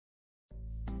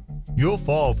You'll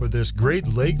fall for this great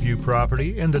lakeview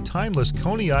property in the timeless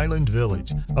Coney Island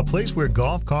Village, a place where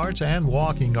golf carts and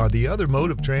walking are the other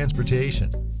mode of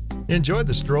transportation. Enjoy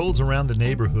the strolls around the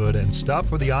neighborhood and stop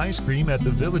for the ice cream at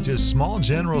the village's small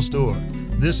general store.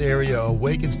 This area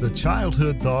awakens the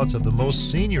childhood thoughts of the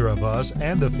most senior of us,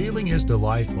 and the feeling is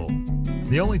delightful.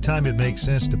 The only time it makes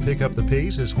sense to pick up the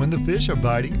pace is when the fish are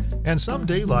biting, and some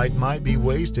daylight might be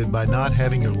wasted by not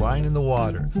having your line in the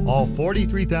water, all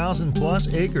 43,000 plus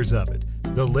acres of it.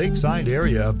 The lakeside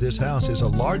area of this house is a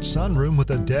large sunroom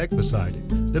with a deck beside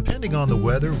it. Depending on the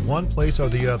weather, one place or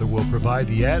the other will provide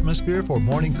the atmosphere for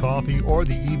morning coffee or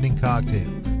the evening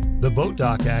cocktail. The boat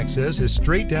dock access is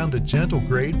straight down the gentle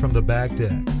grade from the back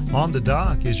deck. On the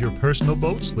dock is your personal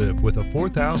boat slip with a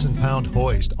 4,000-pound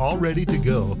hoist all ready to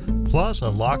go, plus a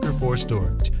locker for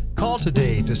storage. Call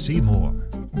today to see more.